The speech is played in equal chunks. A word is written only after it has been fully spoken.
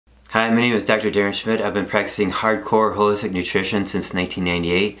Hi, my name is Dr. Darren Schmidt. I've been practicing hardcore holistic nutrition since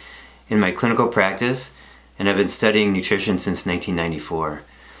 1998 in my clinical practice, and I've been studying nutrition since 1994.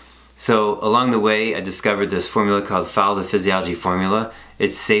 So along the way, I discovered this formula called Follow the Physiology formula.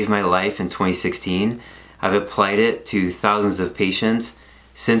 It saved my life in 2016. I've applied it to thousands of patients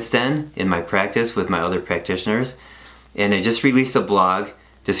since then in my practice with my other practitioners, and I just released a blog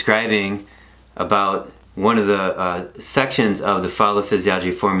describing about one of the sections of the Follow the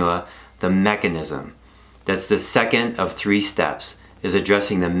Physiology formula, the mechanism. That's the second of 3 steps, is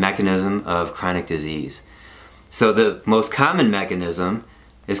addressing the mechanism of chronic disease. So the most common mechanism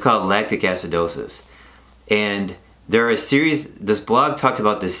is called lactic acidosis. And there are this blog talks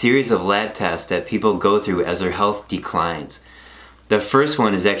about the series of lab tests that people go through as their health declines. The first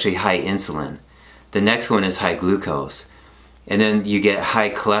one is actually high insulin. The next one is high glucose. And then you get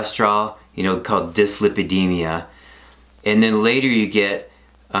high cholesterol, called dyslipidemia. And then later you get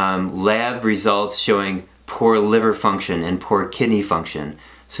lab results showing poor liver function and poor kidney function.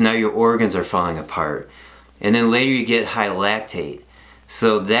 So now your organs are falling apart. And then later you get high lactate.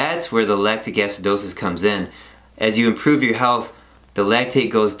 So that's where the lactic acidosis comes in. As you improve your health, the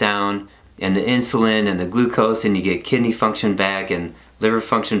lactate goes down and the insulin and the glucose, and you get kidney function back and liver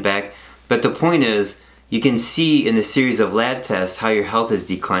function back. But the point is, you can see in the series of lab tests how your health is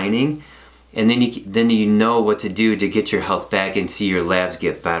declining, and then you know what to do to get your health back and see your labs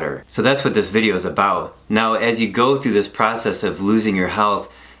get better. So that's what this video is about. Now, as you go through this process of losing your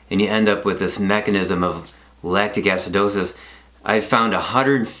health and you end up with this mechanism of lactic acidosis, I've found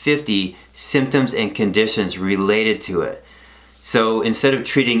 150 symptoms and conditions related to it. So instead of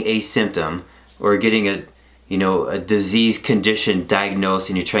treating a symptom or getting a disease condition diagnosed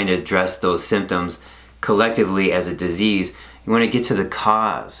and you're trying to address those symptoms collectively as a disease, you want to get to the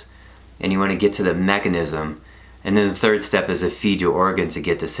cause. And you want to get to the mechanism. And then the third step is to feed your organs to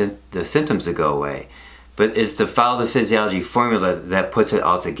get the symptoms to go away. But it's the Follow the Physiology formula that puts it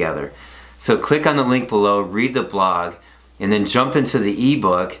all together. So click on the link below, read the blog, and then jump into the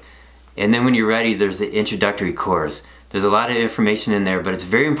ebook. And then when you're ready, there's the introductory course. There's a lot of information in there, but it's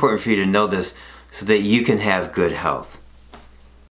very important for you to know this so that you can have good health.